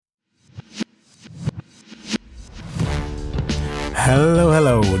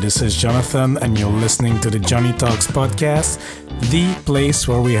Hello. This is Jonathan, and you're listening to the Johnny Talks podcast, the place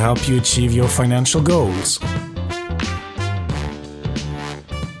where we help you achieve your financial goals.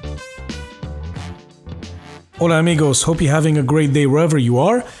 Hola, amigos. Hope you're having a great day wherever you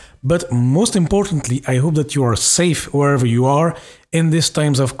are. But most importantly, I hope that you are safe wherever you are in these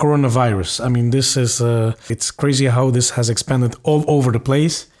times of coronavirus. I mean, it's crazy how this has expanded all over the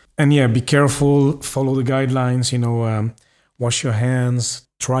place. And yeah, be careful, follow the guidelines, wash your hands,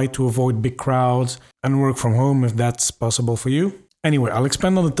 try to avoid big crowds, and work from home if that's possible for you. Anyway, I'll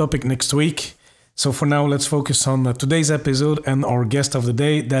expand on the topic next week. So for now, let's focus on today's episode and our guest of the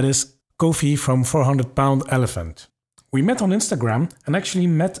day, that is Kofi from 400 Pound Elephant. We met on Instagram and actually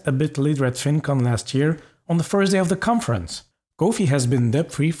met a bit later at FinCon last year on the first day of the conference. Kofi has been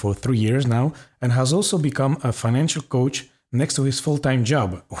debt-free for 3 years now and has also become a financial coach next to his full-time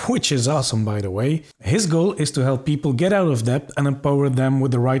job, which is awesome, by the way. His goal is to help people get out of debt and empower them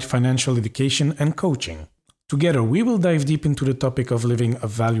with the right financial education and coaching. Together, we will dive deep into the topic of living a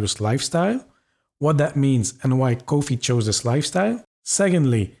valuist lifestyle, what that means and why Kofi chose this lifestyle.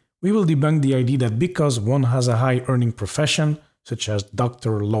 Secondly, we will debunk the idea that because one has a high-earning profession, such as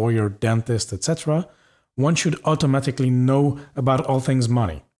doctor, lawyer, dentist, etc., one should automatically know about all things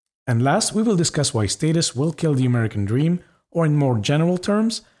money. And last, we will discuss why status will kill the American dream, or in more general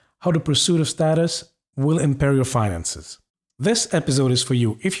terms, how the pursuit of status will impair your finances. This episode is for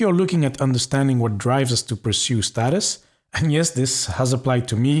you if you're looking at understanding what drives us to pursue status. And yes, this has applied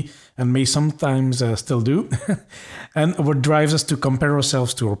to me and may sometimes still do. And what drives us to compare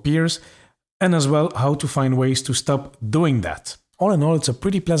ourselves to our peers, and as well how to find ways to stop doing that. All in all, it's a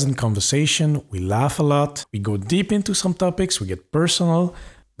pretty pleasant conversation. We laugh a lot, we go deep into some topics, we get personal,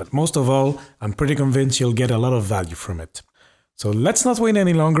 but most of all, I'm pretty convinced you'll get a lot of value from it. So let's not wait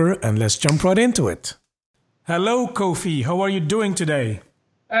any longer and let's jump right into it. Hello, Kofi. How are you doing today?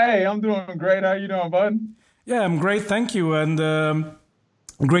 Hey, I'm doing great. How you doing, bud? Yeah, I'm great. Thank you. And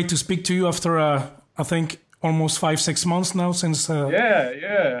great to speak to you after, I think, almost 5-6 months now since... Yeah.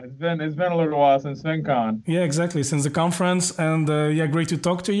 It's been a little while since FinCon. Yeah, exactly. Since the conference. And great to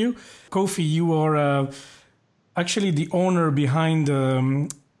talk to you. Kofi, you are actually the owner behind...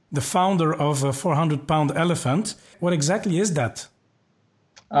 the founder of 400 Pound Elephant. What exactly is that?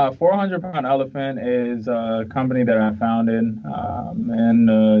 400 Pound Elephant is a company that I founded in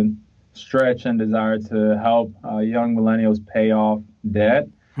the stretch and desire to help young millennials pay off debt.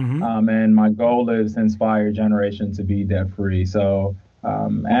 Mm-hmm. And my goal is to inspire a generation to be debt-free. So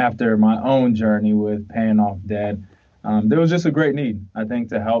after my own journey with paying off debt, there was just a great need, I think,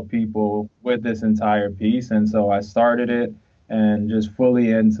 to help people with this entire piece. And so I started it and just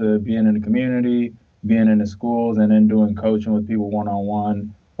fully into being in the community, being in the schools, and then doing coaching with people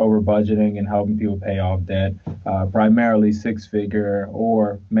one-on-one over budgeting and helping people pay off debt, primarily six-figure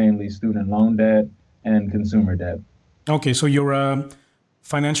or mainly student loan debt and consumer debt. Okay, so you're a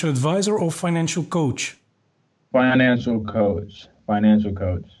financial advisor or financial coach? Financial coach.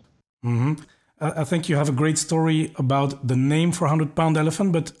 Mm-hmm. I think you have a great story about the name 400 Pound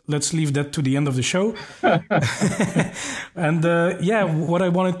Elephant, but let's leave that to the end of the show. And what I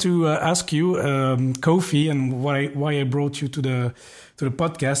wanted to ask you, Kofi, and why I brought you to the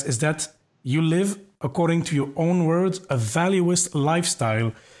podcast is that you live, according to your own words, a valuist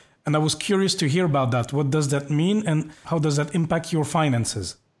lifestyle. And I was curious to hear about that. What does that mean, and how does that impact your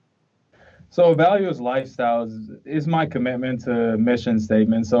finances? So valuist lifestyle is my commitment to mission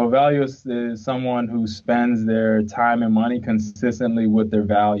statement. So valuist is someone who spends their time and money consistently with their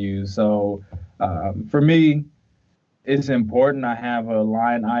values. So for me, it's important. I have a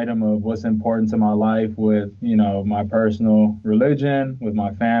line item of what's important to my life with, my personal religion, with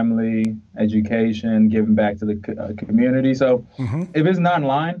my family, education, giving back to the community. So if it's not in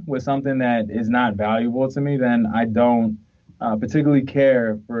line with something that is not valuable to me, then I don't particularly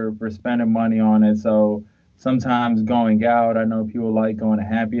care for spending money on it. So sometimes going out, I know people like going to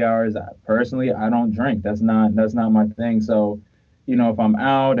happy hours. Personally, I don't drink. That's not my thing. So, if I'm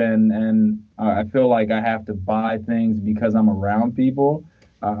out and I feel like I have to buy things because I'm around people,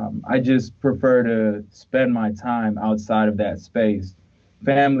 I just prefer to spend my time outside of that space.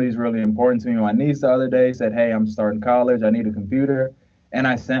 Family is really important to me. My niece the other day said, "Hey, I'm starting college. I need a computer." And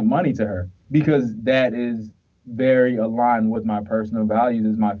I sent money to her because that is very aligned with my personal values.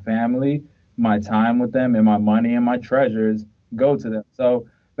 Is my family, my time with them, and my money and my treasures go to them. So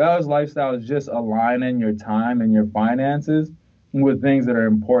balanced lifestyle is just aligning your time and your finances with things that are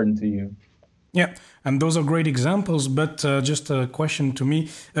important to you. Yeah, and those are great examples, but just a question to me,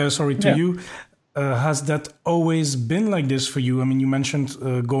 you. Has that always been like this for you? I mean, you mentioned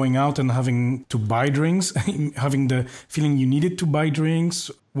going out and having to buy drinks, having the feeling you needed to buy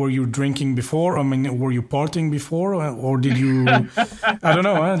drinks. Were you drinking before? I mean, were you partying before, or did you? I don't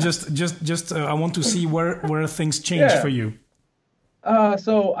know. Just. I want to see where things change for Yeah. you.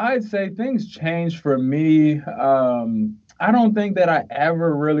 So I'd say things changed for me. I don't think that I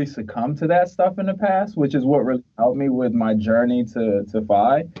ever really succumbed to that stuff in the past, which is what really helped me with my journey to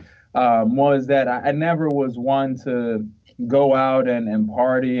FI. Was that I never was one to go out and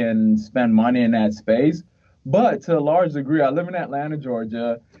party and spend money in that space. But to a large degree, I live in Atlanta,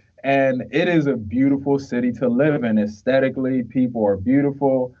 Georgia, and it is a beautiful city to live in. Aesthetically, people are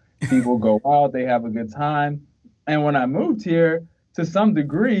beautiful. People go out, they have a good time. And when I moved here, to some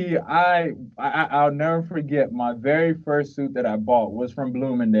degree, I'll never forget my very first suit that I bought was from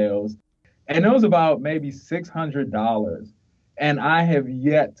Bloomingdale's, and it was about maybe $600. And I have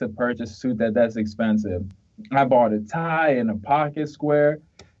yet to purchase a suit that's expensive. I bought a tie and a pocket square.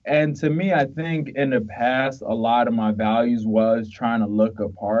 And to me, I think in the past, a lot of my values was trying to look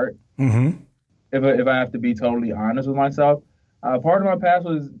apart. Mm-hmm. If I have to be totally honest with myself, part of my past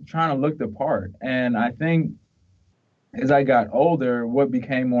was trying to look the part. And I think as I got older, what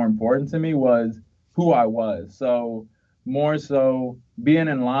became more important to me was who I was. So, more so being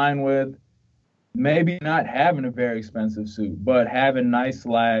in line with maybe not having a very expensive suit, but having nice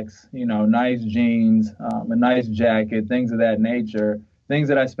slacks, nice jeans, a nice jacket, things of that nature. Things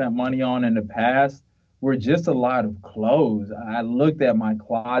that I spent money on in the past were just a lot of clothes. I looked at my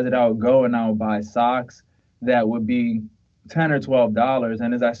closet, I would go and I would buy socks that would be $10 or $12.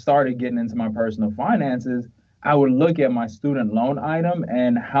 And as I started getting into my personal finances, I would look at my student loan item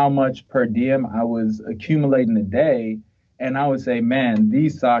and how much per diem I was accumulating a day. And I would say, man,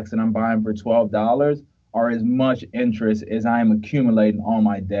 these socks that I'm buying for $12 are as much interest as I am accumulating on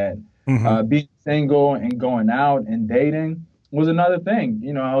my debt. Mm-hmm. Being single and going out and dating was another thing.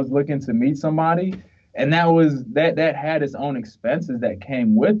 I was looking to meet somebody, and that had its own expenses that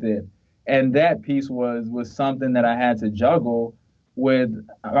came with it. And that piece was something that I had to juggle with.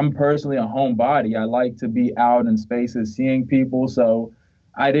 I'm personally a homebody. I like to be out in spaces, seeing people. So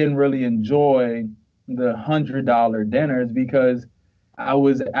I didn't really enjoy the $100 dinners because I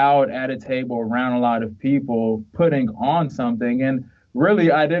was out at a table around a lot of people putting on something. And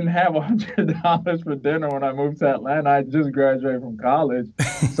really, I didn't have $100 for dinner when I moved to Atlanta. I just graduated from college.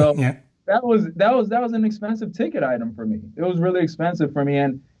 So Yeah. that was an expensive ticket item for me. It was really expensive for me,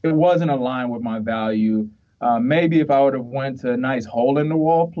 and it wasn't aligned with my value. Maybe if I would have went to a nice hole in the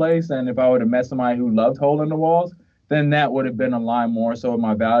wall place, and if I would have met somebody who loved hole in the walls, then that would have been aligned more so with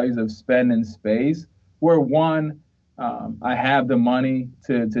my values of spending space. Where one, I have the money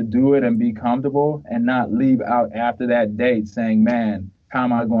to do it and be comfortable, and not leave out after that date saying, "Man, how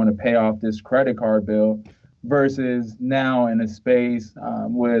am I going to pay off this credit card bill?" Versus now in a space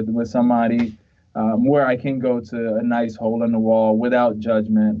with somebody where I can go to a nice hole in the wall without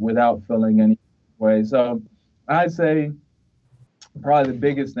judgment, without feeling any way. So I'd say probably the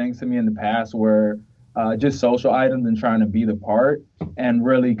biggest things to me in the past were just social items and trying to be the part, and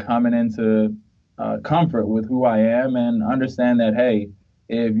really coming into comfort with who I am and understand that, hey,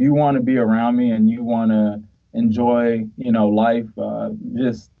 if you want to be around me and you want to enjoy, life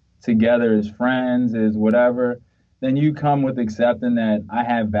just together as friends, as whatever, then you come with accepting that I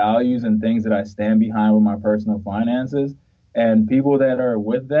have values and things that I stand behind with my personal finances. And people that are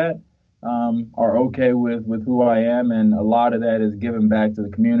with that are okay with who I am. And a lot of that is given back to the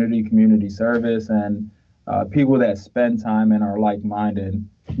community service, and people that spend time and are like-minded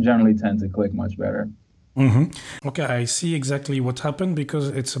generally tend to click much better. Mm-hmm. Okay, I see exactly what happened because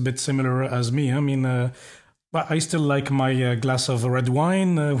it's a bit similar as me. I mean, but I still like my glass of red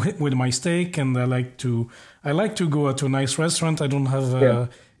wine with my steak, and I like to go to a nice restaurant. I don't have Yeah.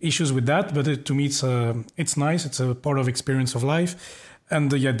 issues with that, but to me it's nice. It's a part of experience of life,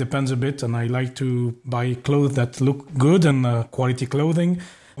 and yeah, it depends a bit. And I like to buy clothes that look good and quality clothing.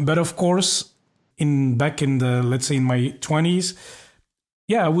 But of course, in back in the let's say in my 20s,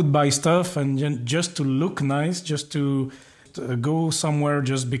 yeah, I would buy stuff and just to look nice, just to go somewhere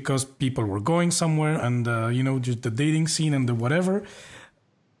just because people were going somewhere, and just the dating scene and the whatever.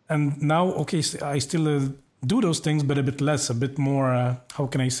 And now, okay, I still do those things, but a bit less, a bit more. How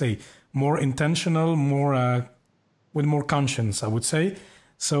can I say? More intentional, more with more conscience, I would say.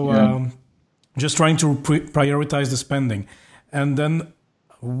 So Yeah. just trying to prioritize the spending, and then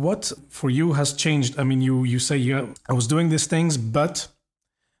what for you has changed? I mean, you say, yeah, I was doing these things, but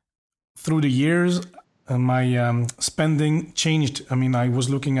through the years, my spending changed. I mean, I was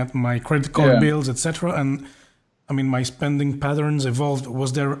looking at my credit card Yeah. bills, etc., and I mean, my spending patterns evolved.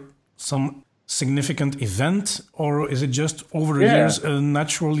 Was there some significant event, or is it just over the Yeah. years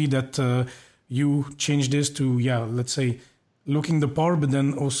naturally that you change this to, yeah, let's say, looking the part, but then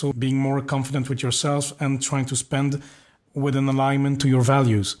also being more confident with yourself and trying to spend with an alignment to your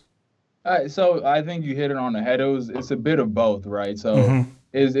values? So I think you hit it on the head. It's a bit of both, right? So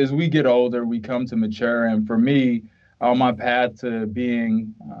as we get older, we come to mature, and for me, on my path to being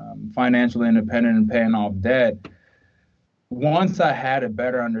financially independent and paying off debt, once I had a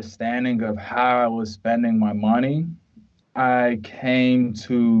better understanding of how I was spending my money, I came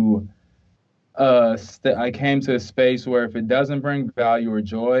to I came to a space where if it doesn't bring value or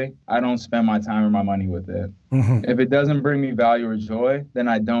joy, I don't spend my time or my money with it. If it doesn't bring me value or joy, then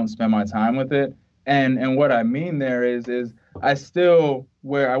I don't spend my time with it. And what I mean there is I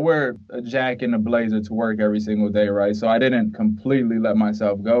wear a jacket and a blazer to work every single day, right? So I didn't completely let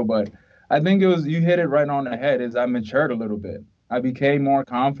myself go, but I think it was you hit it right on the head is I matured a little bit. I became more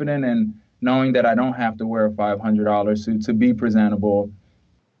confident in knowing that I don't have to wear a $500 suit to be presentable.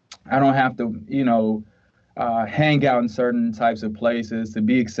 I don't have to, hang out in certain types of places to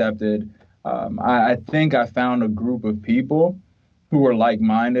be accepted. I think I found a group of people who were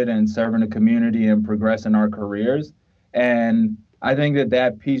like-minded and serving the community and progressing our careers. And I think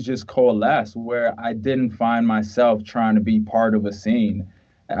that piece just coalesced where I didn't find myself trying to be part of a scene.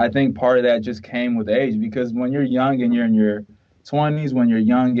 I think part of that just came with age because when you're young and you're in your 20s, when you're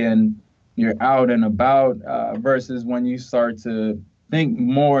young and you're out and about, versus when you start to think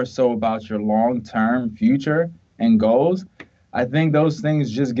more so about your long-term future and goals, I think those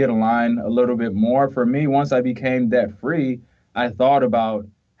things just get aligned a little bit more. For me, once I became debt free, I thought about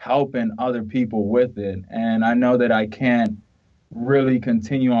helping other people with it. And I know that I can't really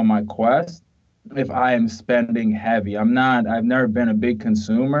continue on my quest if I am spending heavy. I've never been a big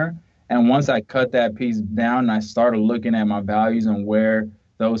consumer. And once I cut that piece down and I started looking at my values and where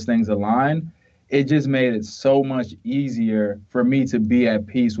those things align, it just made it so much easier for me to be at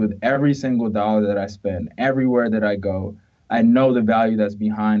peace with every single dollar that I spend, everywhere that I go. I know the value that's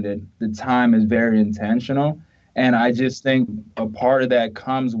behind it. The time is very intentional. And I just think a part of that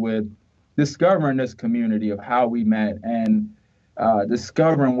comes with discovering this community of how we met and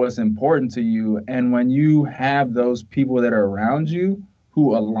discovering what's important to you. And when you have those people that are around you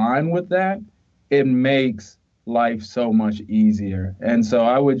who align with that, it makes life so much easier. And so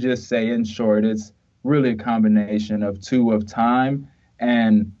I would just say, in short, it's really a combination of two of time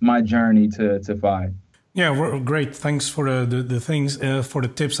and my journey to five. Yeah, great. Thanks for the things, for the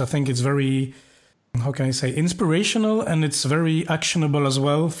tips. I think it's very, how can I say, inspirational, and it's very actionable as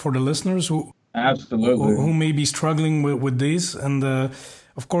well for the listeners Absolutely. who may be struggling with this. And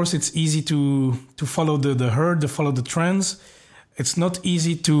of course, it's easy to follow the herd, to follow the trends. It's not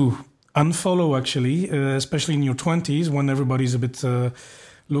easy to unfollow, actually, especially in your 20s when everybody's a bit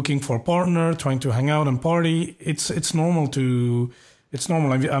looking for a partner, trying to hang out and party. It's normal to... It's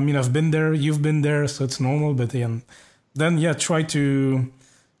normal. I mean, I've been there, you've been there, so it's normal. But then try to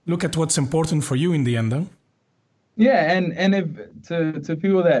look at what's important for you in the end. Huh? Yeah, and if to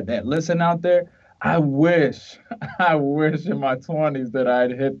people that listen out there, I wish I wish in my 20s that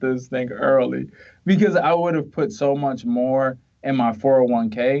I'd hit this thing early because I would have put so much more in my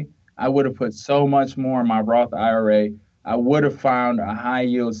 401k. I would have put so much more in my Roth IRA. I would have found a high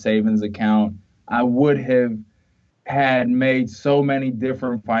yield savings account. I would have had made so many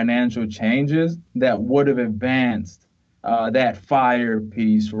different financial changes that would have advanced that fire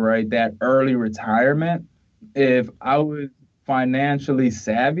piece, right? That early retirement. If I was financially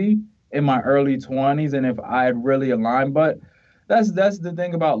savvy in my early 20s and if I had really aligned, but that's the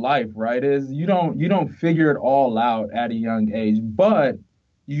thing about life, right? Is you don't figure it all out at a young age, but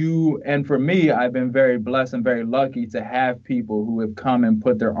and for me, I've been very blessed and very lucky to have people who have come and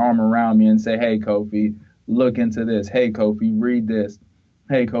put their arm around me and say, "Hey, Kofi, look into this. Hey, Kofi, read this.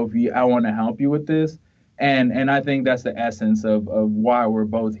 Hey, Kofi, I want to help you with this." And I think that's the essence of why we're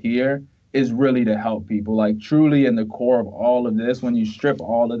both here is really to help people. Like truly in the core of all of this, when you strip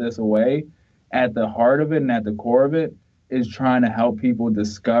all of this away, at the heart of it and at the core of it is trying to help people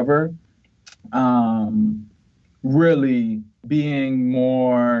discover really being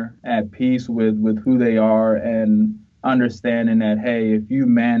more at peace with who they are and understanding that, hey, if you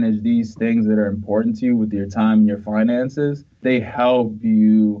manage these things that are important to you with your time and your finances, they help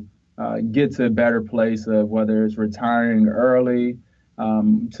you get to a better place of whether it's retiring early,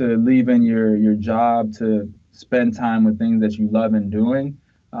 to leaving your job, to spend time with things that you love and doing.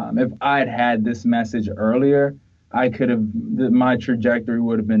 If I'd had this message earlier, my trajectory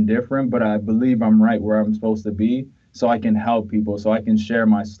would have been different, but I believe I'm right where I'm supposed to be so I can help people, so I can share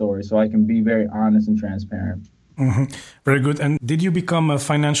my story, so I can be very honest and transparent. Hmm. Very good. And did you become a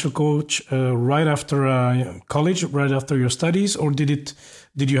financial coach right after college, right after your studies, or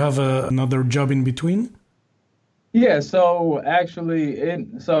did you have another job in between? Yeah, so actually,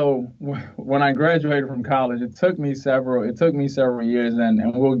 when I graduated from college, it took me several years,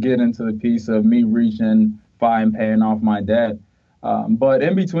 and we'll get into the piece of me reaching fi and paying off my debt. But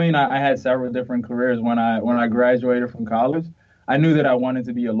in between, I had several different careers. When I graduated from college, I knew that I wanted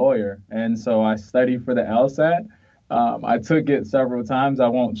to be a lawyer, and so I studied for the LSAT. I took it several times. I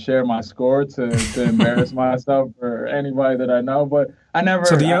won't share my score to embarrass myself or anybody that I know, but I So never.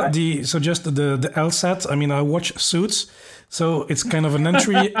 so just the LSAT. I mean, I watch Suits, so it's kind of an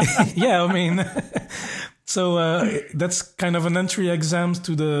entry. Yeah, I mean, so that's kind of an entry exams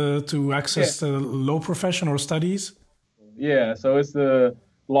to Yeah. access the law profession or studies. Yeah, so it's the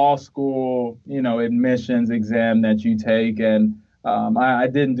law school, admissions exam that you take, and I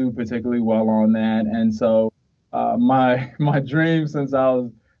didn't do particularly well on that, and so my my dream since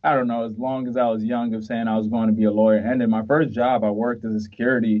I don't know, as long as I was young of saying I was going to be a lawyer ended. My first job, I worked as a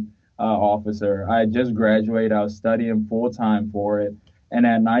security officer. I had just graduated. I was studying full time for it, and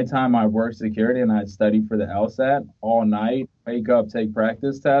at nighttime I worked security and I'd study for the LSAT all night, wake up, take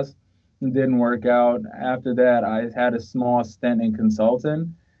practice tests. It didn't work out. After that, I had a small stint in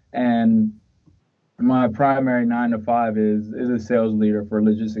consulting, and my primary 9 to 5 is a sales leader for a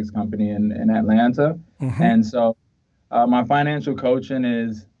logistics company in Atlanta. Hmm. And so my financial coaching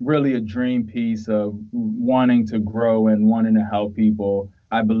is really a dream piece of wanting to grow and wanting to help people.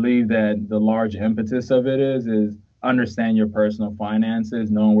 I believe that the large impetus of it is understand your personal finances,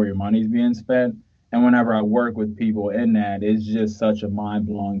 knowing where your money's being spent. And whenever I work with people in that, it's just such a mind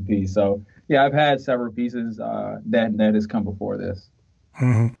blowing piece. So yeah, I've had several pieces that has come before this.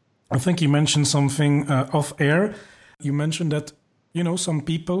 Hmm. I think you mentioned something off air. You mentioned that some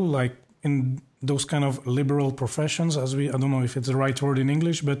people like in those kind of liberal professions, I don't know if it's the right word in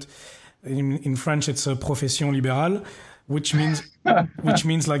English, but in French it's a profession libérale, which means which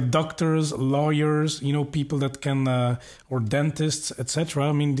means like doctors, lawyers, people that can or dentists, etc.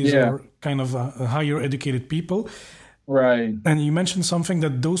 I mean, these Yeah, are kind of higher educated people. right. And you mentioned something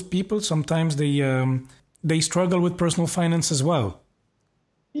that those people sometimes they struggle with personal finance as well.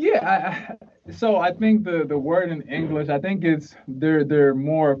 So I think the word in English, I think it's they're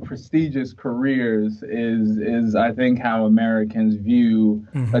more prestigious careers is I think how Americans view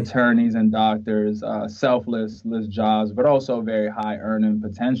Hmm. attorneys and doctors, selfless jobs, but also very high earning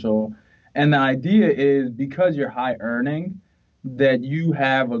potential. And the idea is because you're high earning, that you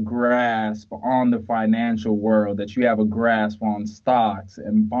have a grasp on the financial world, that you have a grasp on stocks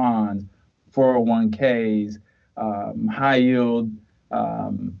and bonds, 401ks, high yield.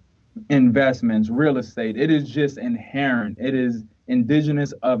 Um, Investments, real estate. It is just inherent. It is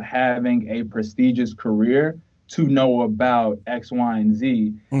indigenous of having a prestigious career to know about X, Y, and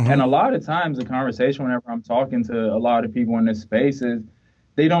Z. And Hmm. a lot of times, the conversation, whenever I'm talking to a lot of people in this space, is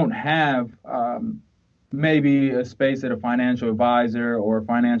they don't have maybe a space at a financial advisor or a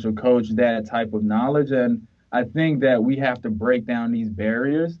financial coach, that type of knowledge. And I think that we have to break down these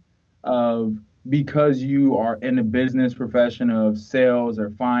barriers of because you are in a business profession of sales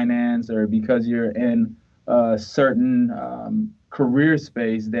or finance, or because you're in a certain career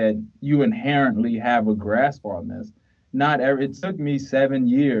space, that you inherently have a grasp on this. Not every, It took me 7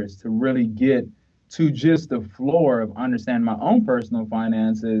 years to really get to just the floor of understanding my own personal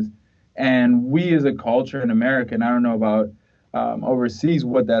finances. And we as a culture in America, and I don't know about overseas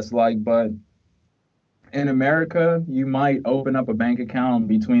what that's like, but in America, you might open up a bank account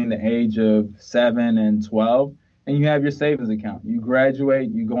between the age of 7 and 12, and you have your savings account. You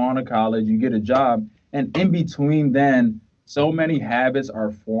graduate, you go on to college, you get a job, and in between then, so many habits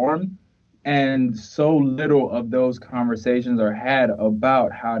are formed, and so little of those conversations are had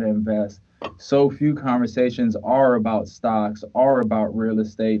about how to invest. So few conversations are about stocks, are about real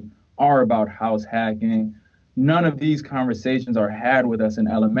estate, are about house hacking. None of these conversations are had with us in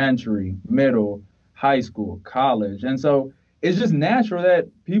elementary, middle, high school, college. And so it's just natural that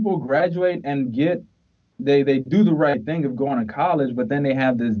people graduate and they do the right thing of going to college, but then they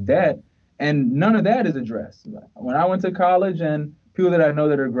have this debt, and none of that is addressed. When I went to college, and people that I know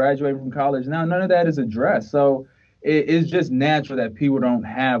that are graduating from college now, none of that is addressed. So it's just natural that um, people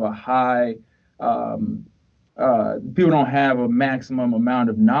don't have a maximum amount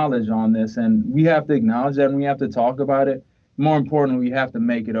of knowledge on this, and we have to acknowledge that, and we have to talk about it. More importantly, we have to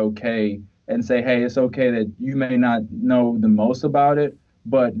make it okay and say, hey, it's okay that you may not know the most about it,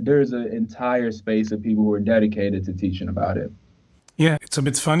 but there's an entire space of people who are dedicated to teaching about it. Yeah, it's a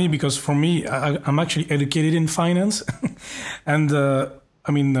bit funny because for me, I'm actually educated in finance, and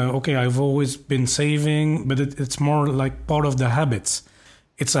I mean, okay, I've always been saving, but it's more like part of the habits.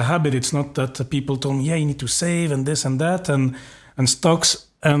 It's a habit. It's not that people told me, yeah, you need to save and this and that, and stocks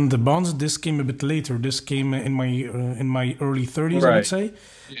and the bonds. This came a bit later. This came in my early 30s, I would Right. say.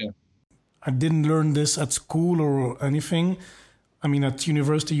 Yeah. I didn't learn this at school or anything. I mean, at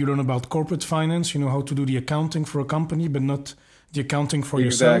university, you learn about corporate finance. You know how to do the accounting for a company, but not the accounting for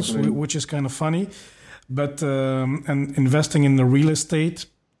yourselves, Exactly. which is kind of funny. But and investing in the real estate.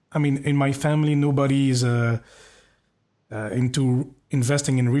 I mean, in my family, nobody is into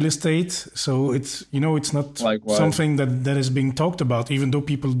investing in real estate, so it's not Likewise. something that is being talked about. Even though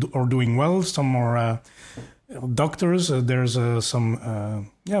people are doing well, some are doctors. There's some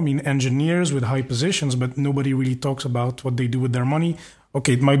yeah, I mean engineers with high positions, but nobody really talks about what they do with their money.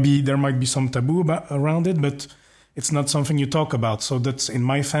 Okay, there might be some taboo around it, but it's not something you talk about. So that's in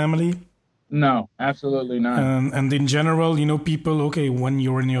my family. No, absolutely not. And in general, people, okay, when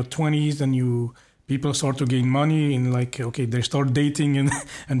you're in your 20s and people start to gain money and like, okay, they start dating and,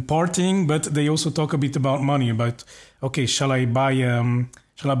 and partying, but they also talk a bit about money, about, okay, shall I buy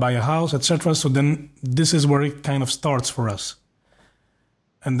a house, etc. So then this is where it kind of starts for us.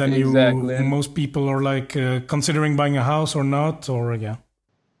 And then Exactly. most people are like considering buying a house or not, or yeah.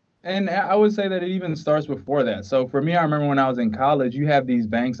 And I would say that it even starts before that. So for me, I remember when I was in college, you have these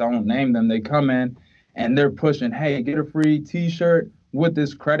banks, I won't name them, they come in and they're pushing, hey, get a free t-shirt with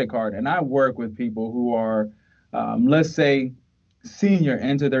this credit card. And I work with people who are, let's say, senior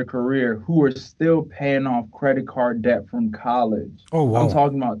into their career who are still paying off credit card debt from college. Oh, I'm wow.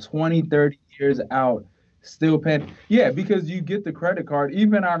 talking about 20, 30 years out, still paying. Yeah, because you get the credit card.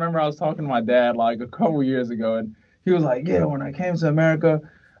 Even I remember I was talking to my dad like a couple years ago, and he was like, yeah, when I came to America,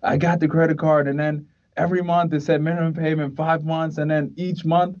 I got the credit card, and then every month it said minimum payment 5 months, and then each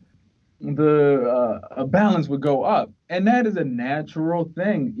month the balance would go up. And that is a natural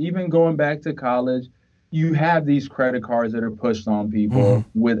thing. Even going back to college, you have these credit cards that are pushed on Hmm. people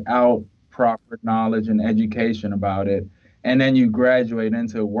without proper knowledge and education about it. And then you graduate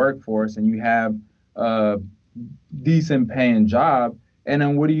into a workforce and you have a decent paying job. And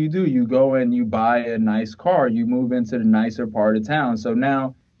then what do? You go and you buy a nice car, you move into the nicer part of town. So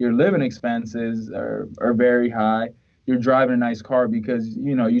now your living expenses are very high. You're driving a nice car because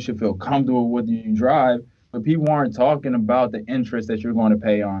you should feel comfortable with you drive, but people aren't talking about the interest that you're going to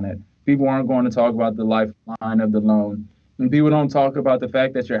pay on it. People aren't going to talk about the lifeline of the loan. And people don't talk about the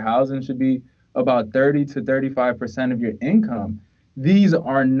fact that your housing should be about 30 to 35% of your income. These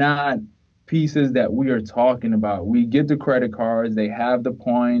are not pieces that we are talking about. We get the credit cards, they have the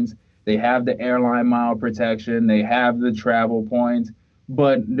points, they have the airline mile protection, they have the travel points,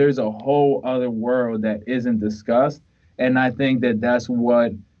 but there's a whole other world that isn't discussed. And I think that that's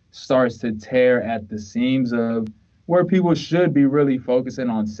what starts to tear at the seams of where people should be really focusing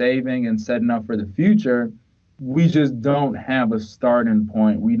on saving and setting up for the future. We just don't have a starting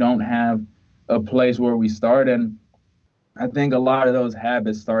point. We don't have a place where we start. And I think a lot of those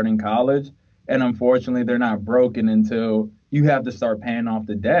habits start in college, and unfortunately, they're not broken until you have to start paying off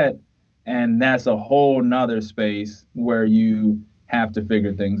the debt, and that's a whole nother space where you have to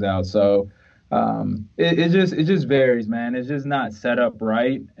figure things out. So it just varies, man. It's just not set up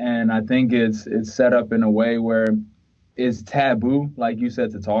right, and I think it's set up in a way where it's taboo, like you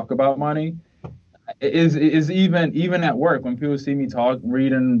said, to talk about money is even at work when people see me talk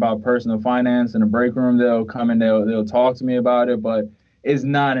reading about personal finance in the break room, they'll come and they'll talk to me about it, but it's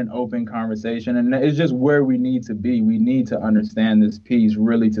not an open conversation, and it's just where we need to be. We need to understand this piece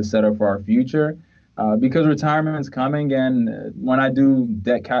really to set up for our future, because retirement's coming, and when I do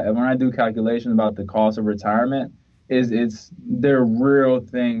calculations about the cost of retirement, it's there are real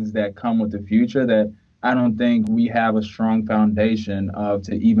things that come with the future that I don't think we have a strong foundation of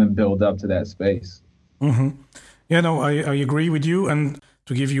to even build up to that space. Hmm. Yeah, no, I agree with you. And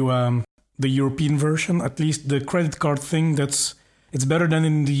to give you the European version, at least the credit card thing, it's better than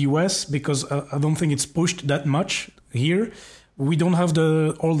in the US because I don't think it's pushed that much here. We don't have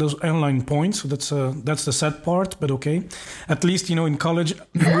the all those airline points, so that's the sad part. But okay, at least in college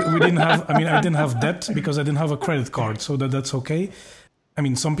we didn't have. I mean, I didn't have debt because I didn't have a credit card, so that's okay. I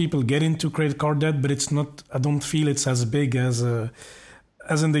mean, some people get into credit card debt, but it's not. I don't feel it's as big as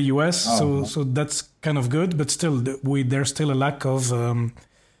in the US. So Oh, so that's kind of good, but still, there's still a lack of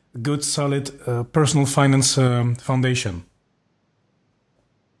good, solid personal finance foundation.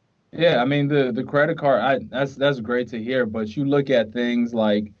 yeah, I mean the credit card, that's great to hear, but you look at things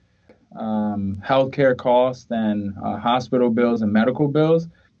like healthcare costs and hospital bills and medical bills.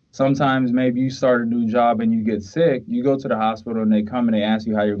 Sometimes maybe you start a new job and you get sick, you go to the hospital and they come and they ask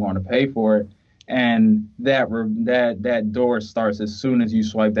you how you're going to pay for it, and that door starts as soon as you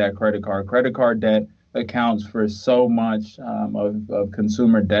swipe that credit card. Credit card debt accounts for so much of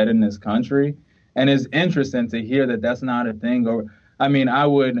consumer debt in this country, and it's interesting to hear that that's not a thing. Or, I mean, I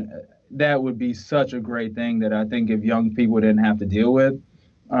would that would be such a great thing that I think if young people didn't have to deal with,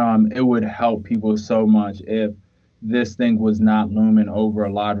 it would help people so much if this thing was not looming over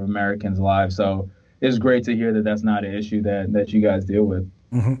a lot of Americans' lives. So it's great to hear that that's not an issue that you guys deal with.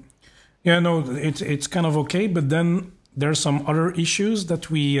 Yeah, no, it's kind of okay, but then there's some other issues that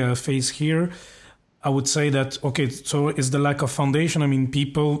we face here. I would say that okay, so it's the lack of foundation. I mean,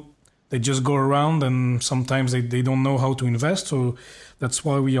 people they just go around and sometimes they don't know how to invest. So that's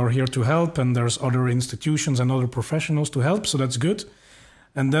why we are here to help. And there's other institutions and other professionals to help. So that's good.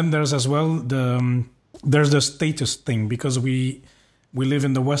 And then there's as well there's the status thing because we live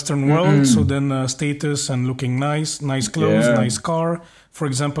in the Western world. So then status and looking nice clothes, Yeah. nice car. For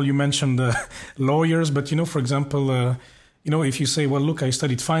example, you mentioned lawyers, but for example, if you say, well, look, I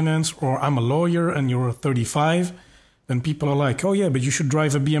studied finance or I'm a lawyer and you're 35, then people are like, oh yeah, but you should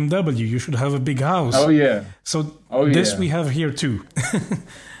drive a BMW, you should have a big house. Oh yeah. So Oh this yeah. we have here too.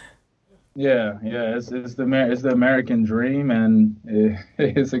 Yeah, yeah, it's the American dream, and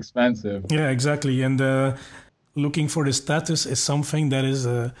it's expensive. Yeah, exactly. And looking for the status is something that is,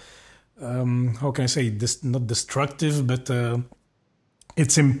 how can I say, this not destructive, but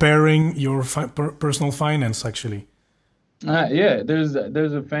it's impairing your personal finance actually. Yeah, there's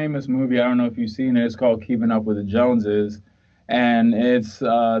a famous movie. I don't know if you've seen it. It's called Keeping Up with the Joneses, and it's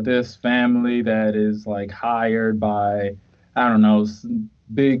this family that is like hired by I don't know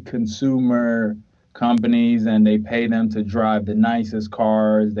big consumer companies, and they pay them to drive the nicest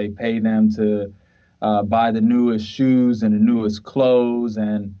cars. They pay them to buy the newest shoes and the newest clothes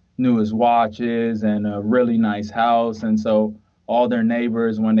and newest watches and a really nice house. And so all their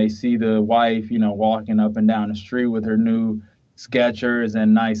neighbors, when they see the wife, walking up and down the street with her new Skechers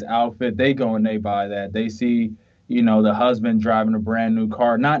and nice outfit, they go and they buy that. They see, the husband driving a brand new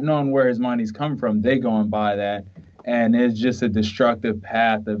car, not knowing where his money's come from, they go and buy that. And it's just a destructive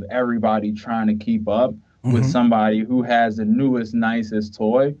path of everybody trying to keep up with Hmm. somebody who has the newest, nicest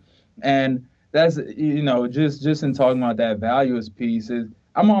toy. And that's just in talking about that values piece is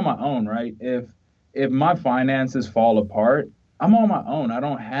I'm on my own, right? If my finances fall apart, I'm on my own. I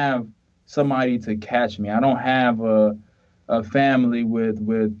don't have somebody to catch me. I don't have a family with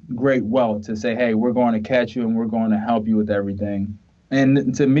great wealth to say, hey, we're going to catch you and we're going to help you with everything.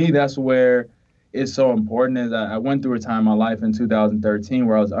 And to me, that's where it's so important is I went through a time in my life in 2013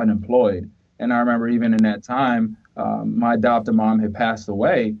 where I was unemployed. And I remember even in that time, my adopted mom had passed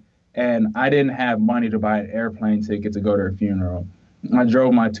away, and I didn't have money to buy an airplane ticket to go to her funeral. I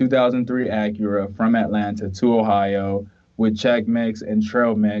drove my 2003 Acura from Atlanta to Ohio with check mix and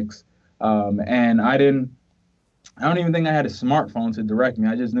trail mix. And I don't even think I had a smartphone to direct me.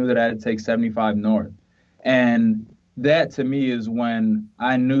 I just knew that I had to take 75 north. And that to me is when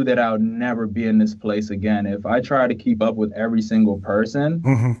I knew that I would never be in this place again. If I try to keep up with every single person,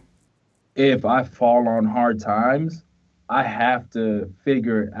 Hmm. if I fall on hard times, I have to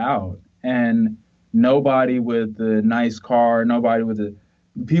figure it out. And nobody with a nice car, nobody with a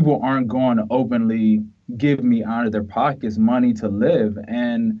people aren't going to openly give me out of their pockets money to live.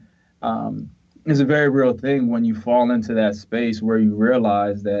 And it's a very real thing when you fall into that space where you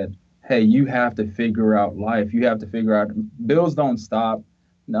realize that, hey, you have to figure out life. You have to figure out bills don't stop.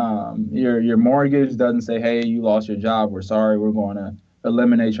 Your mortgage doesn't say, hey, you lost your job. We're sorry. We're going to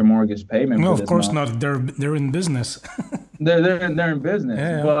eliminate your mortgage payment No, for of this course month. not. They're in business. They're in business,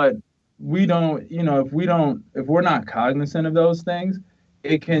 Yeah. but we don't, if we're not cognizant of those things,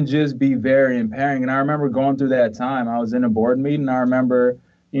 it can just be very impairing. And I remember going through that time. I was in a board meeting. I remember,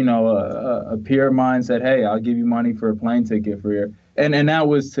 a peer of mine said, "Hey, I'll give you money for a plane ticket for your," and that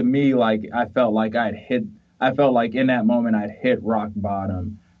was to me like I felt like I felt like in that moment I'd hit rock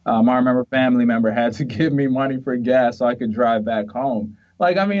bottom. I remember a family member had to give me money for gas so I could drive back home.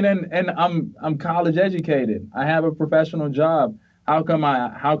 Like, I mean, and I'm college educated. I have a professional job. How come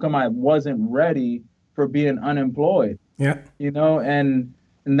I wasn't ready for being unemployed? Yeah. And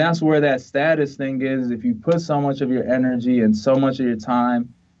that's where that status thing is. If you put so much of your energy and so much of your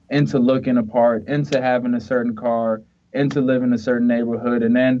time into looking apart, into having a certain car, into living in a certain neighborhood,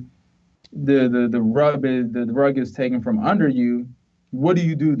 and then the rug is taken from under you, what do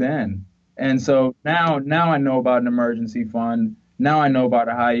you do then? And so now I know about an emergency fund. Now I know about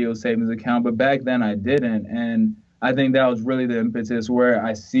a high yield savings account, but back then I didn't. And I think that was really the impetus where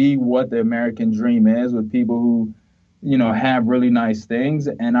I see what the American dream is with people who, have really nice things.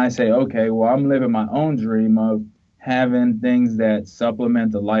 And I say, okay, well, I'm living my own dream of having things that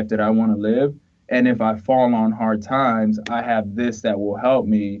supplement the life that I want to live. And if I fall on hard times, I have this that will help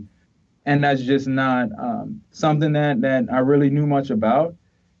me. And that's just not something that I really knew much about.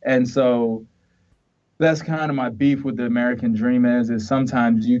 And so that's kind of my beef with the American dream is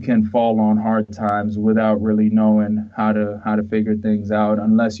sometimes you can fall on hard times without really knowing how to figure things out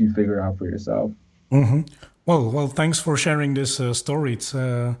unless you figure it out for yourself. Hmm. Well, thanks for sharing this story. It's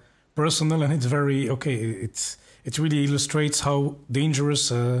personal and it's very okay. It really illustrates how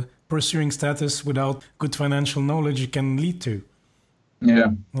dangerous pursuing status without good financial knowledge can lead to.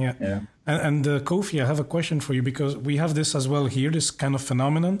 Yeah, Yeah. yeah. And Kofi, I have a question for you because we have this as well here, this kind of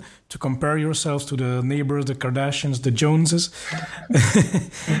phenomenon to compare yourselves to the neighbors, the Kardashians, the Joneses.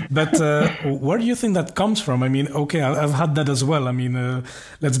 But where do you think that comes from? I mean, okay, I've had that as well. I mean,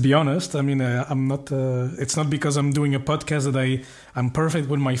 let's be honest. I mean, I'm not. It's not because I'm doing a podcast that I'm perfect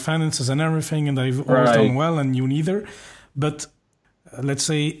with my finances and everything, and I've always done well, and you neither. But let's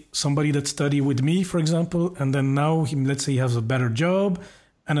say somebody that studied with me, for example, and then now let's say he has a better job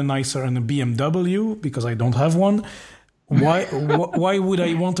and a nicer and a BMW because I don't have one. Why would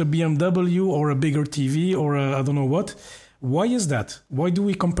I want a BMW or a bigger TV or I don't know what? Why is that? Why do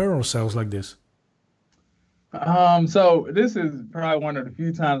we compare ourselves like this? So this is probably one of the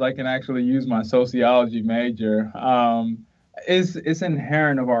few times I can actually use my sociology major. It's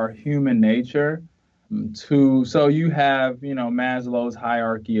inherent of our human nature so you have, Maslow's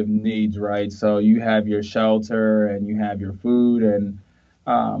hierarchy of needs, right? So you have your shelter and you have your food and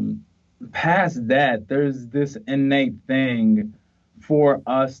past that, there's this innate thing for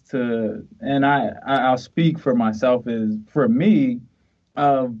us to, and I'll speak for myself is for me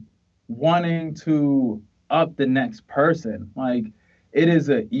of wanting to up the next person. Like it is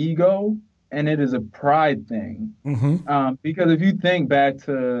an ego and it is a pride thing. Mm-hmm. Because if you think back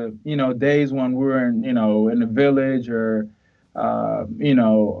to, days when we were in the village or,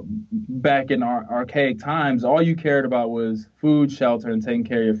 back in our archaic times, all you cared about was food, shelter, and taking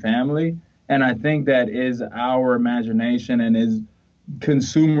care of your family. And I think that is our imagination and is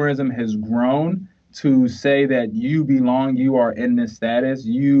consumerism has grown to say that you belong, you are in this status,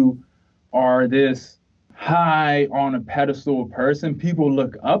 you are this high on a pedestal person. People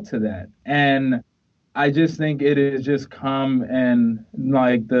look up to that. And I just think it has just come in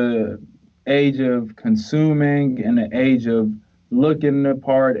like the age of consuming and the age of looking the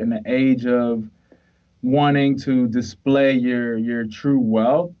part and the age of wanting to display your true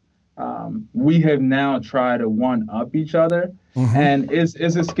wealth. We have now tried to one up each other. And it's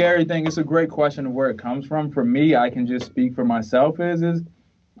a scary thing. It's a great question of where it comes from. For me, I can just speak for myself is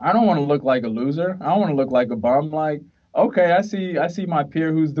I don't want to look like a loser. I don't want to look like a bum. Like, okay, I see my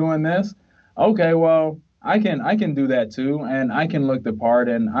peer who's doing this. Okay, well, I can do that too, and I can look the part,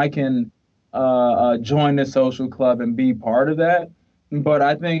 and I can join the social club and be part of that. But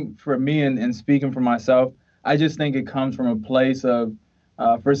I think for me, and speaking for myself, I just think it comes from a place of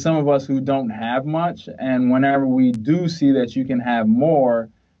for some of us who don't have much, and whenever we do see that you can have more,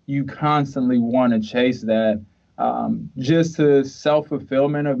 you constantly want to chase that just to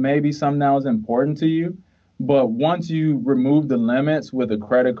self-fulfillment of maybe something that was important to you. But once you remove the limits with a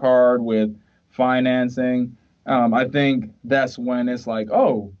credit card, with financing, I think that's when it's like,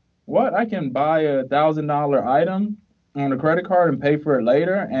 oh, what? I can buy $1,000 item on a credit card and pay for it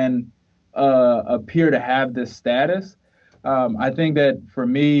later and appear to have this status. I think that for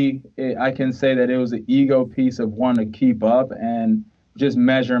me, I can say that it was an ego piece of wanting to keep up and just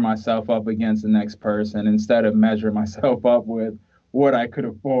measuring myself up against the next person instead of measuring myself up with what I could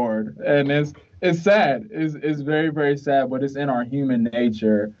afford. And it's sad. It's very, very sad, but it's in our human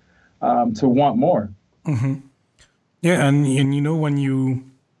nature to want more. Mm-hmm. Yeah, and when you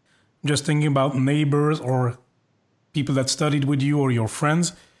just thinking about neighbors or people that studied with you or your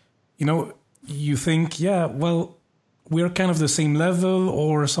friends, you think, yeah, well, we're kind of the same level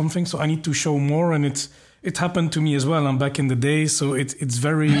or something, so I need to show more, and it happened to me as well. I'm back in the day, so it's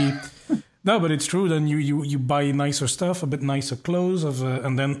very no, but it's true. Then you buy nicer stuff, a bit nicer clothes,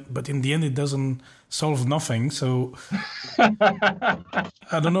 but in the end, it doesn't solve nothing. So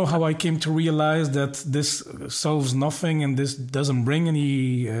I don't know how I came to realize that this solves nothing and this doesn't bring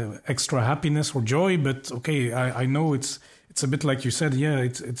any extra happiness or joy. But okay, I know it's a bit like you said. Yeah,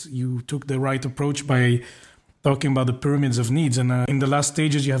 it's you took the right approach by talking about the pyramids of needs, and in the last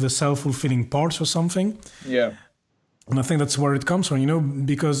stages you have the self-fulfilling parts or something. Yeah, and I think that's where it comes from.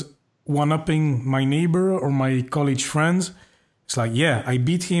 Because one-upping my neighbor or my college friends, it's like, yeah, I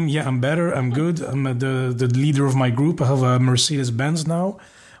beat him, yeah, I'm better, I'm good, I'm the leader of my group, I have a Mercedes-Benz now,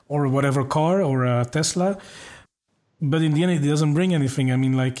 or whatever car, or a Tesla. But in the end, it doesn't bring anything. I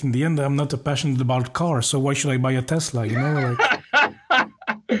mean, like, in the end, I'm not passionate about cars, so why should I buy a Tesla,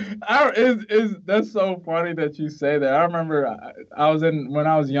 That's so funny that you say that. I remember I was when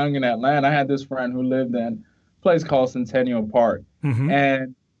I was young in Atlanta. I had this friend who lived in a place called Centennial Park, Mm-hmm.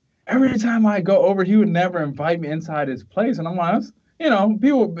 and every time I go over, he would never invite me inside his place, and I'm like,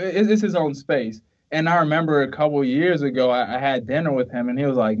 people, it's his own space. And I remember a couple years ago, I had dinner with him, and he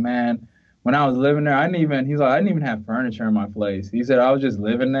was like, "Man, when I was living there, he's like, I didn't even have furniture in my place." He said, "I was just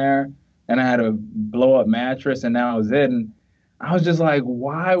living there, and I had a blow up mattress, and that was it." And I was just like,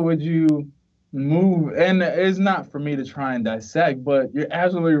 "Why would you move?" And it's not for me to try and dissect, but you're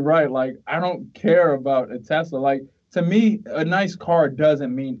absolutely right. Like, I don't care about a Tesla. Like, to me, a nice car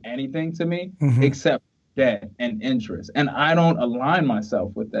doesn't mean anything to me Mm-hmm. except debt and interest. And I don't align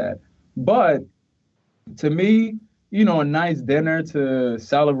myself with that. But to me, a nice dinner to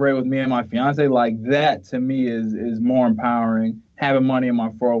celebrate with me and my fiance, like that to me is more empowering. Having money in my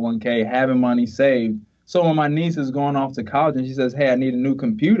 401k, having money saved. So when my niece is going off to college and she says, "Hey, I need a new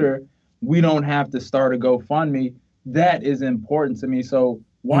computer," we don't have to start a GoFundMe. That is important to me. So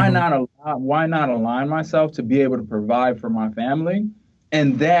Mm-hmm. why not align myself to be able to provide for my family?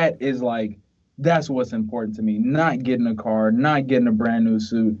 And that is like that's what's important to me. Not getting a car, not getting a brand new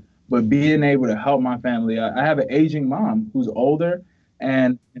suit, but being able to help my family. I have an aging mom who's older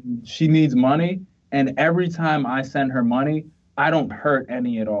and she needs money. And every time I send her money, I don't hurt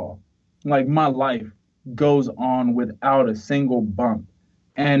any at all. Like my life goes on without a single bump.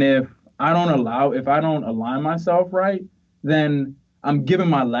 And if I don't align myself right, then I'm giving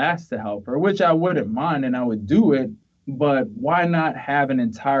my last to help her, which I wouldn't mind and I would do it. But why not have an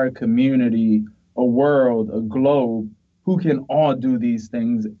entire community, a world, a globe who can all do these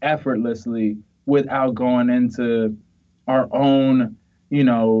things effortlessly without going into our own,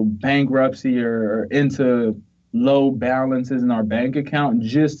 bankruptcy or into low balances in our bank account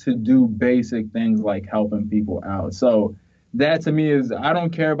just to do basic things like helping people out. So that to me is I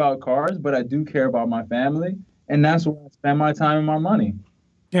don't care about cars, but I do care about my family, and that's where I spend my time and my money.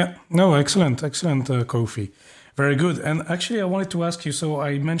 Yeah, no, excellent, excellent, Kofi. Very good. And actually, I wanted to ask you, so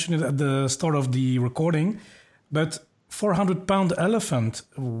I mentioned it at the start of the recording, but 400-pound elephant,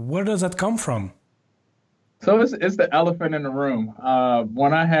 where does that come from? So it's the elephant in the room.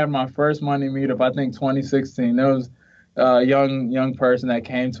 When I had my first money meetup, I think 2016, there was a young person that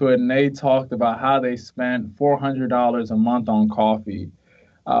came to it, and they talked about how they spent $400 a month on coffee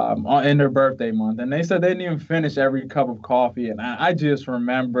in their birthday month, and they said they didn't even finish every cup of coffee. And I just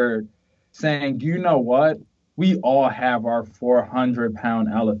remembered saying, you know what? We all have our 400-pound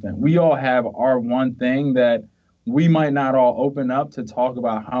elephant. We all have our one thing that we might not all open up to talk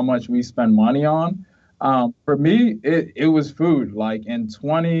about how much we spend money on. For me, it was food. Like in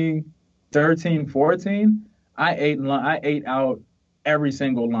 2013, 14, I ate out every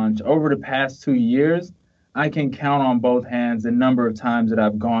single lunch. Over the past 2 years, I can count on both hands the number of times that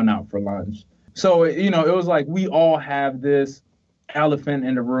I've gone out for lunch. So, it was like we all have this elephant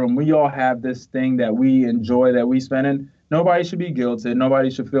in the room. We all have this thing that we enjoy that we spend in. Nobody should be guilty. Nobody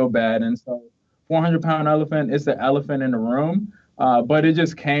should feel bad. And so 400-pound elephant is the elephant in the room. But it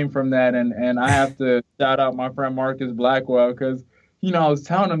just came from that. And I have to shout out my friend Marcus Blackwell because, I was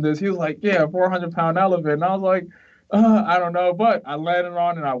telling him this. He was like, yeah, 400-pound elephant. And I was like, I don't know. But I landed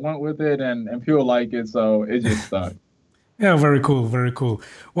on it. I went with it and people like it. So it just stuck. Yeah, very cool, very cool.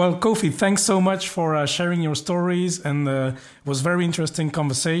 Well, Kofi, thanks so much for sharing your stories, and it was very interesting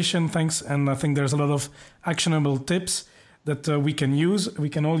conversation. Thanks, and I think there's a lot of actionable tips that we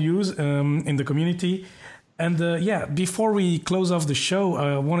can all use in the community. And yeah, before we close off the show,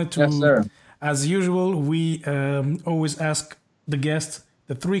 I wanted Yes, to, sir. as usual, we always ask the guest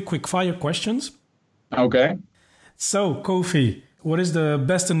the three quick fire questions. Okay. So, Kofi, what is the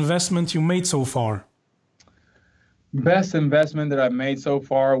best investment you made so far? Best investment that I've made so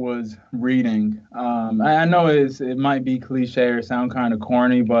far was reading. I know it might be cliche or sound kind of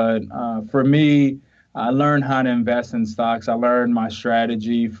corny, but for me, I learned how to invest in stocks. I learned my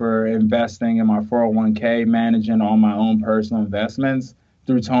strategy for investing in my 401k, managing all my own personal investments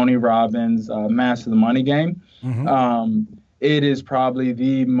through Tony Robbins' Master the Money Game. Hmm. Um, it is probably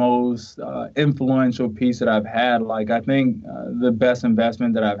the most influential piece that I've had. Like I think the best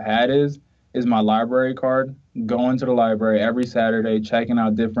investment that I've had is my library card. Going to the library every Saturday, checking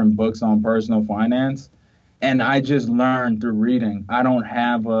out different books on personal finance, and I just learned through reading. I don't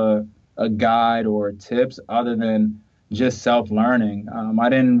have a guide or tips other than just self-learning. I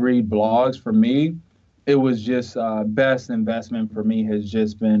didn't read blogs. For me, it was just best investment for me has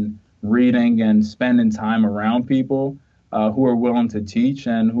just been reading and spending time around people who are willing to teach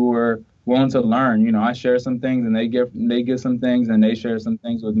and who are willing to learn. I share some things and they get some things and they share some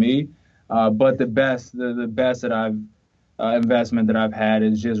things with me. But the best that I've investment that I've had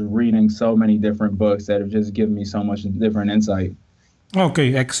is just reading so many different books that have just given me so much different insight.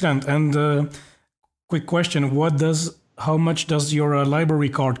 Okay, excellent. And quick question: how much does your library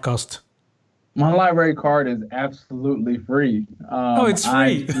card cost? My library card is absolutely free. Oh, it's I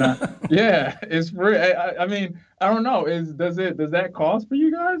free. do not, yeah, it's free. I mean, I don't know. Does that cost for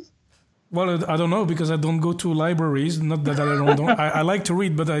you guys? Well, I don't know because I don't go to libraries. Not that I don't I like to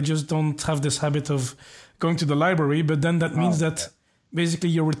read, but I just don't have this habit of going to the library. But then that means Oh, that basically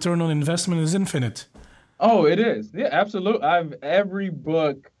your return on investment is infinite. oh, it is. Yeah, absolutely. I've every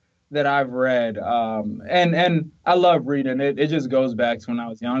book that I've read, and I love reading it. It just goes back to when I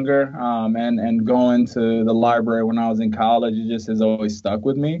was younger, and going to the library when I was in college. It just has always stuck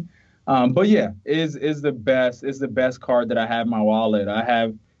with me. But yeah, is the best card that I have in my wallet. I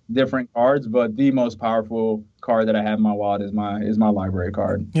have different cards, but the most powerful card that I have in my wallet is my library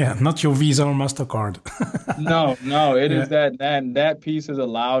card. Yeah, not your Visa or Mastercard. No, no, it is Yeah, that piece has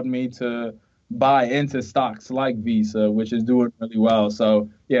allowed me to buy into stocks like Visa, which is doing really well. So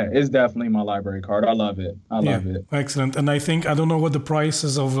yeah, it's definitely my library card. I love it. I yeah, love it. excellent. And I don't know what the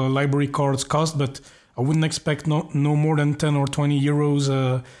prices of library cards cost, but I wouldn't expect no more than 10 or 20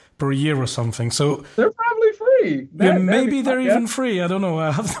 euros per year or something. So They're probably free. yeah, That'd be maybe my they're guess. even free. I don't know.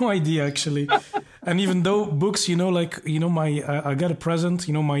 I have no idea actually. And even though books, my I got a present.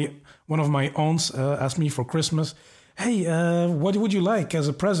 My one of my aunts asked me for Christmas, "Hey, what would you like as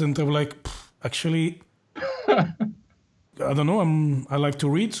a present?" I was like, actually, I don't know. I like to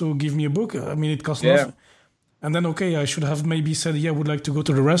read, so give me a book. I mean, it costs Yeah. nothing. And then okay, I should have maybe said, yeah, I would like to go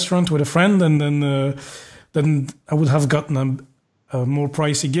to the restaurant with a friend, and then I would have gotten a more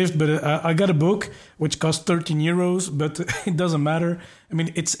pricey gift. But I got a book which cost 13 euros, but it doesn't matter. I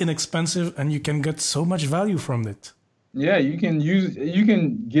mean, it's inexpensive, and you can get so much value from it. Yeah, you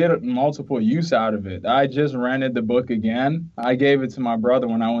can get multiple use out of it. I just rented the book again. I gave it to my brother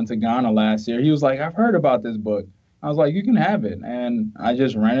when I went to Ghana last year. He was like, "I've heard about this book." I was like, "You can have it." And I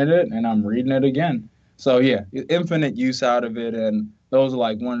just rented it and I'm reading it again. So yeah, infinite use out of it, and those are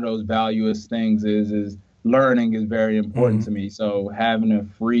like one of those valuous things is learning is very important Mhm. to me. So having a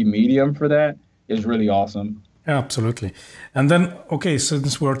free medium for that is really awesome. Absolutely. And then, okay,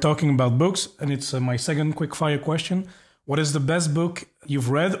 since we're talking about books, and it's my second quick fire question, what is the best book you've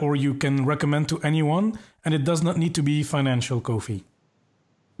read or you can recommend to anyone? And it does not need to be financial, Kofi.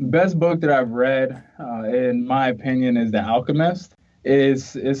 Best book that I've read, in my opinion, is The Alchemist.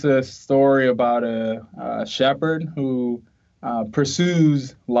 It's a story about a shepherd who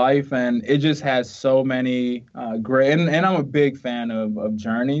pursues life, and it just has so many great. And I'm a big fan of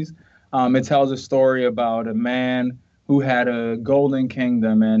journeys. It tells a story about a man who had a golden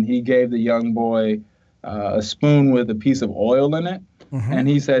kingdom, and he gave the young boy a spoon with a piece of oil in it, Mm-hmm. and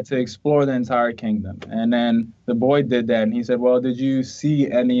he said to explore the entire kingdom. And then the boy did that, and he said, "Well, did you see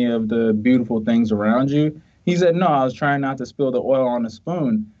any of the beautiful things around you?" He said, "No, I was trying not to spill the oil on the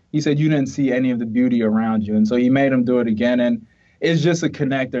spoon." He said, "You didn't see any of the beauty around you." And so he made him do it again. And it's just a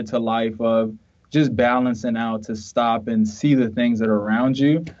connector to life of just balancing out to stop and see the things that are around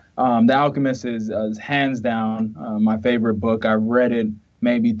you. The Alchemist is hands down my favorite book. I've read it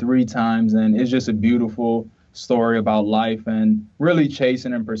maybe 3 times, and it's just a beautiful story about life and really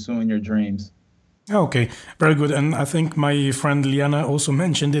chasing and pursuing your dreams. Okay, very good. And I think my friend Liana also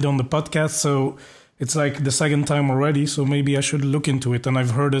mentioned it on the podcast. So it's like the second time already. So maybe I should look into it. And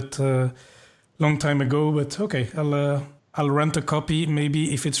I've heard it a long time ago. But okay, I'll rent a copy.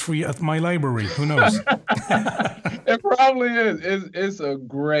 Maybe if it's free at my library. Who knows? It probably is. It's a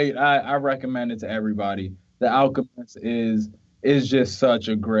great. I recommend it to everybody. The Alchemist is just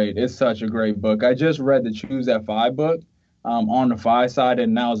it's such a great book. I just read the Choose that Five book on the Fi side,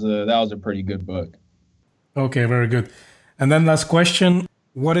 and that was a pretty good book. Okay, very good. And then last question.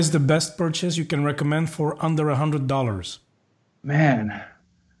 What is the best purchase you can recommend for under $100? Man,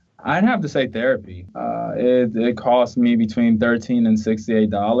 I'd have to say therapy. It costs me between $13 and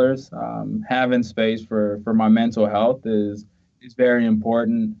 $68. Having space for my mental health is very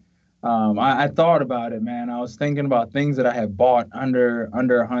important. I thought about it, man. I was thinking about things that I had bought under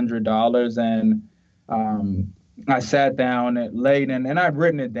 $100, and I sat down at late and I've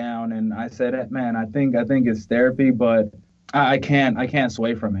written it down, and I said, man, I think it's therapy, but I can't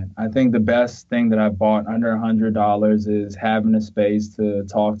sway from it. I think the best thing that I bought under $100 is having a space to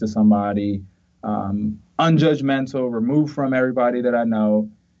talk to somebody, unjudgmental, removed from everybody that I know.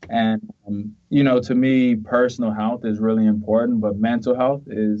 And to me, personal health is really important, but mental health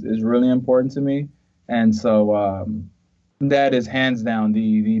is really important to me. And so that is hands down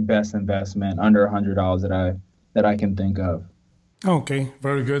the best investment under $100 that I can think of. Okay,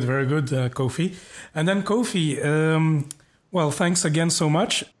 very good, Kofi. And then Kofi, Well, thanks again so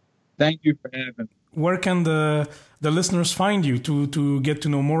much. Thank you for having me. Where can the listeners find you to get to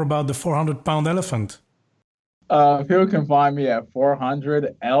know more about the 400-pound elephant? People can find me at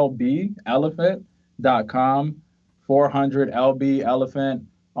 400lbelephant.com, 400lb elephant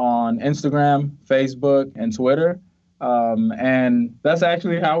on Instagram, Facebook, and Twitter. And that's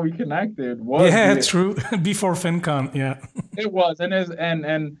actually how we connected. Was Yeah, via true. Before FinCon, yeah. It was,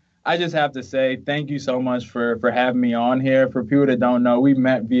 and I just have to say thank you so much for having me on here. For people that don't know, we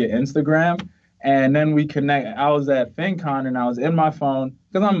met via Instagram, and then we connect. I was at FinCon, and I was in my phone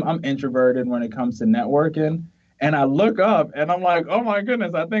because I'm introverted when it comes to networking, and I look up, and I'm like, oh my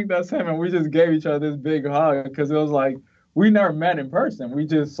goodness, I think that's him, and we just gave each other this big hug because it was like we never met in person. We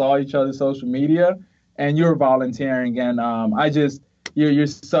just saw each other's social media, and you were volunteering, and I just you're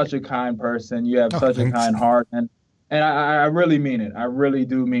such a kind person. You have Oh, such a thanks. kind heart, and I really mean it. I really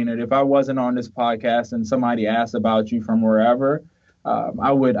do mean it. If I wasn't on this podcast and somebody asked about you from wherever,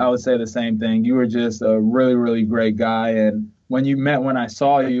 I would say the same thing. You were just a really really great guy. And when I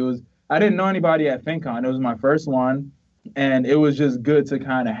saw you, I didn't know anybody at FinCon. It was my first one, and it was just good to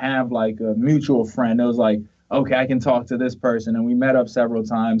kind of have like a mutual friend. It was like, okay, I can talk to this person, and we met up several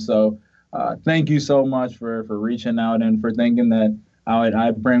times. So thank you so much for reaching out and for thinking that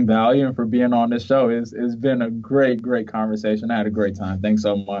I bring value and for being on this show. It's been a great conversation. I had a great time. Thanks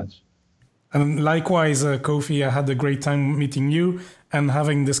so much. And likewise, Kofi, I had a great time meeting you and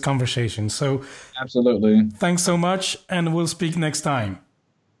having this conversation. So Absolutely. thanks so much, and we'll speak next time.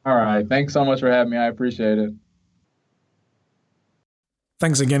 All right. Thanks so much for having me. I appreciate it.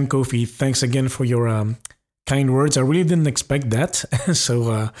 Thanks again, Kofi. Thanks again for your kind words. I really didn't expect that.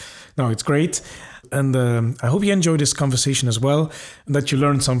 So, no, it's great. And I hope you enjoyed this conversation as well, and that you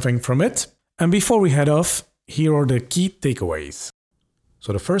learned something from it. And before we head off, here are the key takeaways.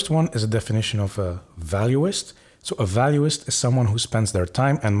 So the first one is a definition of a valuist. So a valuist is someone who spends their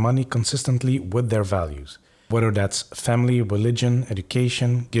time and money consistently with their values, whether that's family, religion,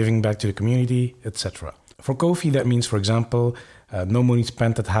 education, giving back to the community, etc. For Kofi, that means, for example, no money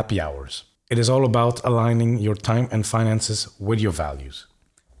spent at happy hours. It is all about aligning your time and finances with your values.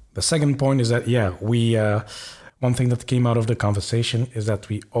 The second point is that, one thing that came out of the conversation is that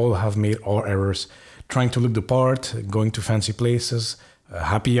we all have made our errors, trying to look the part, going to fancy places,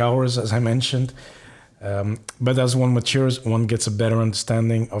 happy hours, as I mentioned. But as one matures, one gets a better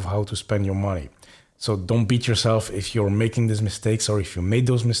understanding of how to spend your money. So don't beat yourself if you're making these mistakes or if you made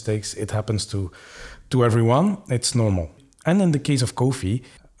those mistakes. It happens to everyone. It's normal. And in the case of Kofi,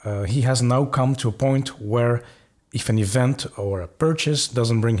 he has now come to a point where if an event or a purchase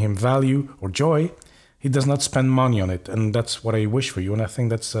doesn't bring him value or joy, he does not spend money on it. And that's what I wish for you. And I think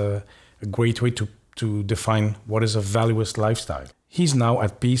that's a great way to define what is a valuist lifestyle. He's now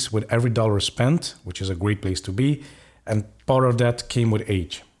at peace with every dollar spent, which is a great place to be. And part of that came with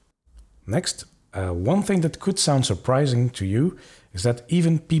age. Next, one thing that could sound surprising to you is that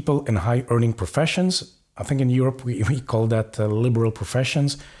even people in high earning professions, I think in Europe we call that liberal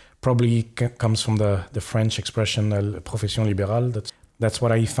professions, probably comes from the French expression profession libérale. That's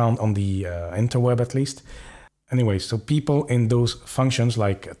what I found on the interweb at least. Anyway, so people in those functions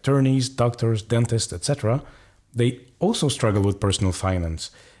like attorneys, doctors, dentists, etc., they also struggle with personal finance.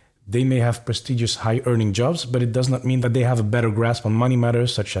 They may have prestigious high-earning jobs, but it does not mean that they have a better grasp on money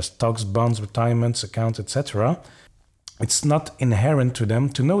matters such as stocks, bonds, retirements, accounts, etc. It's not inherent to them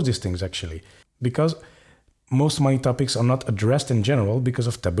to know these things actually, because most money topics are not addressed in general because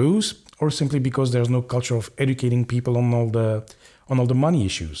of taboos or simply because there's no culture of educating people on all the money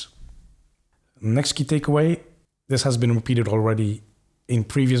issues. Next key takeaway, this has been repeated already in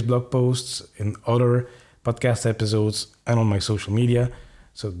previous blog posts, in other podcast episodes, and on my social media.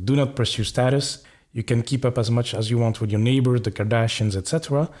 So do not pursue status. You can keep up as much as you want with your neighbors, the Kardashians,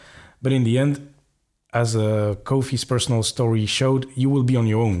 etc. But in the end, as Kofi's personal story showed, you will be on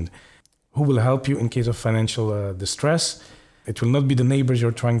your own. Who will help you in case of financial distress? It will not be the neighbors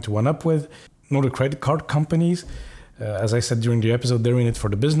you're trying to one-up with, nor the credit card companies. As I said during the episode, they're in it for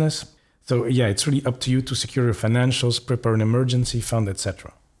the business. So yeah, it's really up to you to secure your financials, prepare an emergency fund,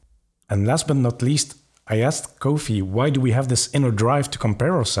 etc. And last but not least, I asked Kofi, why do we have this inner drive to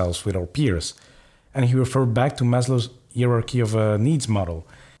compare ourselves with our peers? And he referred back to Maslow's hierarchy of needs model.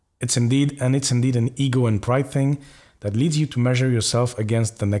 It's indeed an ego and pride thing that leads you to measure yourself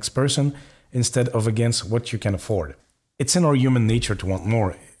against the next person instead of against what you can afford. It's in our human nature to want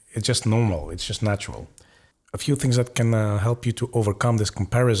more. It's just normal. It's just natural. A few things that can help you to overcome these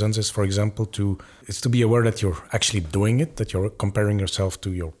comparisons is, for example, to be aware that you're actually doing it, that you're comparing yourself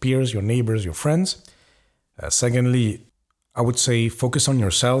to your peers, your neighbors, your friends. Secondly, I would say focus on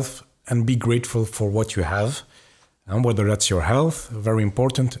yourself and be grateful for what you have. And whether that's your health, very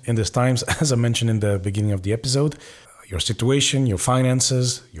important in these times, as I mentioned in the beginning of the episode, your situation, your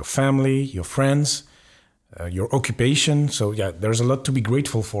finances, your family, your friends, your occupation. So yeah, there's a lot to be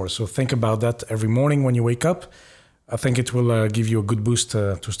grateful for. So think about that every morning when you wake up. I think it will give you a good boost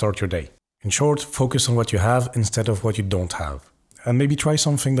to start your day. In short, focus on what you have instead of what you don't have. And maybe try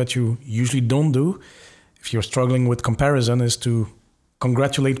something that you usually don't do if you're struggling with comparison, is to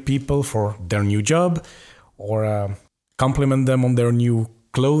congratulate people for their new job, or compliment them on their new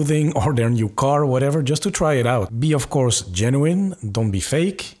clothing or their new car, whatever, just to try it out. Be, of course, genuine. Don't be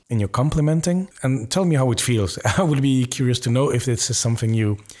fake in your complimenting. And tell me how it feels. I would be curious to know if this is something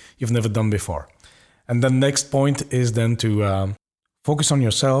you've never done before. And the next point is then to focus on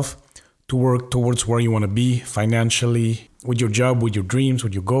yourself, to work towards where you want to be financially, with your job, with your dreams,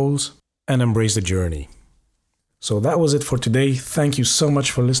 with your goals, and embrace the journey. So that was it for today. Thank you so much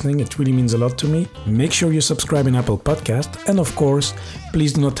for listening. It really means a lot to me. Make sure you subscribe in Apple Podcast. And of course,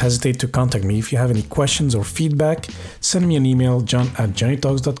 please do not hesitate to contact me if you have any questions or feedback. Send me an email,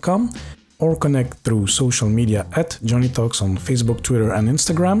 john@johnnytalks.com, or connect through social media at Johnny Talks on Facebook, Twitter, and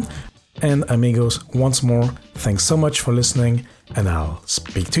Instagram. And amigos, once more, thanks so much for listening, and I'll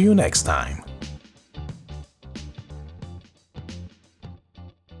speak to you next time.